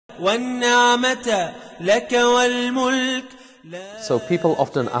والنعمة لك والملك. So people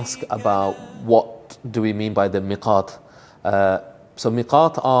often ask about what do we mean by the miqat. So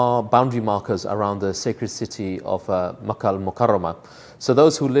miqat are boundary markers around the sacred city of Makkah al-Mukarramah. So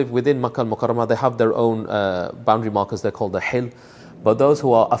those who live within Makkah al-Mukarramah, they have their own boundary markers. They're called the hil. But those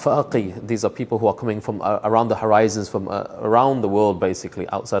who are afaqi, these are people who are coming from around the horizons, from around the world basically,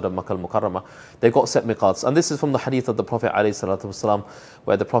 outside of Makkah al-Mukarramah, they've got set miqats. And this is from the hadith of the Prophet ﷺ,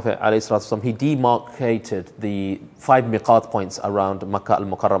 where the Prophet ﷺ, he demarcated the 5 miqat points around Makkah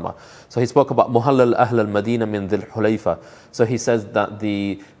al-Mukarramah. So he spoke about Muhallal Ahl al-Madina min Dhul Hijjah. So he says that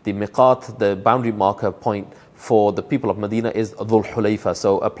the miqat, the boundary marker point for the people of Medina is Dhul Hijjah,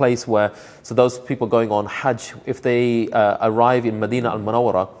 so a place where, so those people going on Hajj, if they arrive in Medina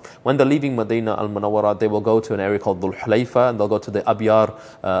al-Munawwara, when they're leaving Medina al-Munawwara, they will go to an area called Dhul Hijjah, and they'll go to the Abyar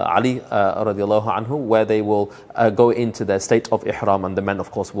Ali radiallahu anhu, where they will go into their state of ihram, and the men of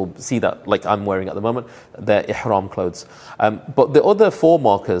course will see that, like I'm wearing at the moment, their ihram clothes. But the other 4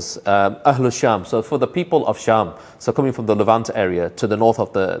 markers, Ahlul Sham, so for the people of Sham, so coming from the Levant area to the north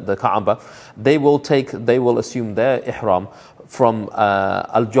of the Kaaba, they will assume their ihram from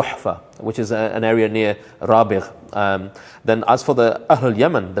Al-Juhfa, which is an area near Rabigh. Then as for the Ahlul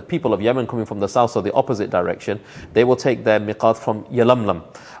Yemen, the people of Yemen coming from the south, so the opposite direction, they will take their miqat from Yalamlam.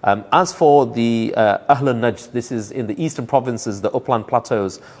 As for the Ahlul Najd, this is in the eastern provinces, the upland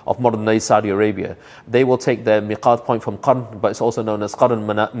plateaus of modern-day Saudi Arabia, they will take their miqat point from Qarn, but it's also known as Qarn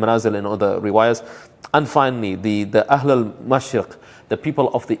Manazil in other riwayas. And finally, the Ahlul Mashriq, the people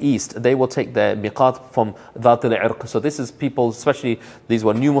of the east, they will take their miqat from Dhat al-Irq. So this is people, especially these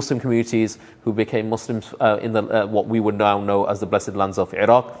were new Muslim communities who became Muslims in the what we would now know as the blessed lands of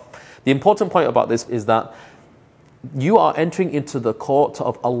Iraq. The important point about this is that you are entering into the court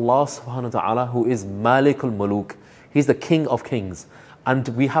of Allah subhanahu wa ta'ala, who is Malikul Muluk. He's the King of Kings. And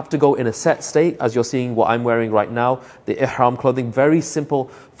we have to go in a set state, as you're seeing what I'm wearing right now, the ihram clothing, very simple.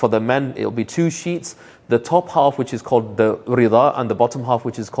 For the men, it'll be 2 sheets. The top half, which is called the rida, and the bottom half,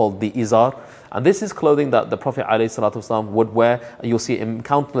 which is called the izar. And this is clothing that the Prophet ﷺ would wear. And you'll see in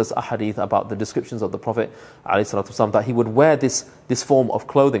countless ahadith about the descriptions of the Prophet ﷺ, that he would wear this form of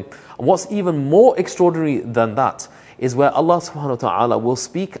clothing. And what's even more extraordinary than that is where Allah subhanahu wa ta'ala will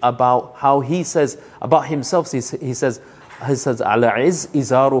speak about how he says about himself. He says, Ala iz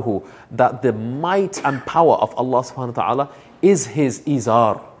izaruhu, that the might and power of Allah subhanahu wa ta'ala is his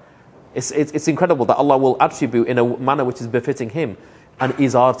izar. It's incredible that Allah will attribute in a manner which is befitting him an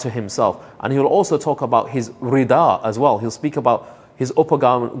izar to himself. And he will also talk about his rida as well. He'll speak about his upper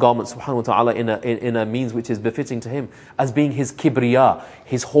garment subhanahu wa ta'ala in a means which is befitting to him, as being his kibriya,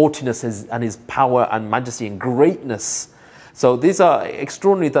 his haughtiness, and his power and majesty and greatness. So these are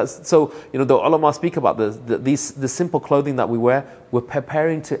extraordinary. So the ulama speak about the simple clothing that we wear. We're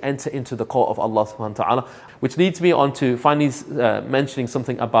preparing to enter into the court of Allah subhanahu wa ta'ala, which leads me on to finally mentioning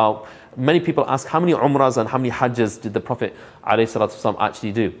something about, many people ask how many umrahs and how many hajjas did the Prophet ﷺ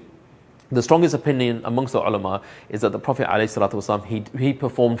actually do. The strongest opinion amongst the ulama is that the Prophet ﷺ, he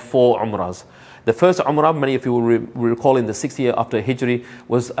performed 4 umrahs. The first umrah, many of you will recall, in the 6th year after Hijri,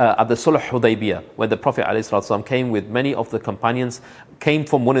 was at the Sulh Hudaybiyah, where the Prophet ﷺ came with many of the companions, came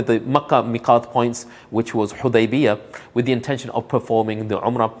from one of the Makkah miqat points, which was Hudaybiyah, with the intention of performing the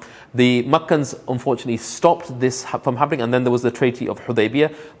umrah. The Makkans unfortunately stopped this from happening, and then there was the Treaty of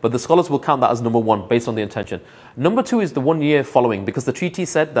Hudaybiyah, but the scholars will count that as number 1 based on the intention. Number 2 is the 1 year following, because the treaty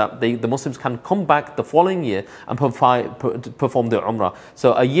said that the Muslims can come back the following year and perform their umrah.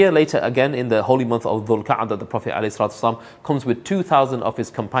 So a year later, again in the holy month of Dhul Hijjah, the Prophet ﷺ comes with 2,000 of his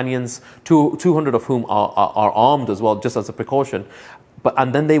companions, 200 of whom are armed as well, just as a precaution.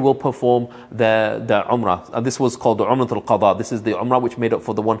 And then they will perform their umrah. And this was called the Umratul Qadha. This is the umrah which made up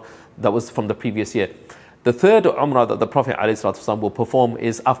for the one that was from the previous year. The third umrah that the Prophet ﷺ will perform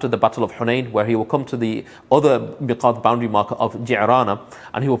is after the Battle of Hunain, where he will come to the other miqat boundary marker of Ji'rana,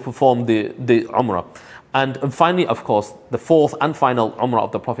 and he will perform the umrah. And finally, of course, the 4th and final umrah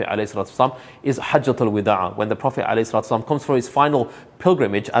of the Prophet ﷺ is Hajjatul Wida', when the Prophet ﷺ comes for his final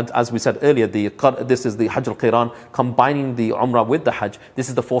pilgrimage. And as we said earlier, this is the Hajj al-Qiran, combining the umrah with the Hajj. This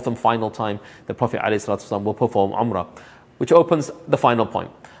is the 4th and final time the Prophet ﷺ will perform umrah, which opens the final point.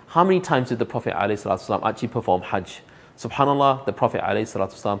 How many times did the Prophet ﷺ actually perform Hajj? Subhanallah, the Prophet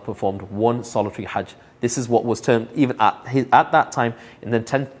ﷺ performed 1 solitary Hajj. This is what was termed, even at that time, in the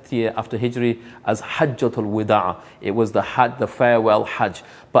 10th year after Hijri, as Hajjatul Wida'. It was the farewell Hajj.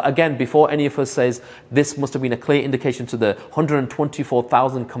 But again, before any of us says, this must have been a clear indication to the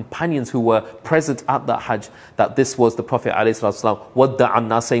 124,000 companions who were present at that Hajj, that this was the Prophet ﷺ, wadda'an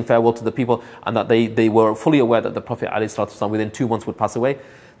nas, saying farewell to the people, and that they were fully aware that the Prophet ﷺ within 2 months would pass away.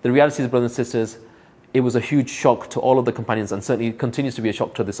 The reality is, brothers and sisters, it was a huge shock to all of the companions, and certainly continues to be a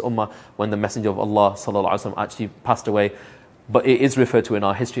shock to this ummah when the Messenger of Allah sallallahu alaihi wasallam actually passed away. But it is referred to in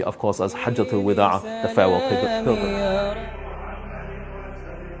our history, of course, as Hajjatul Wida', the farewell pilgrimage.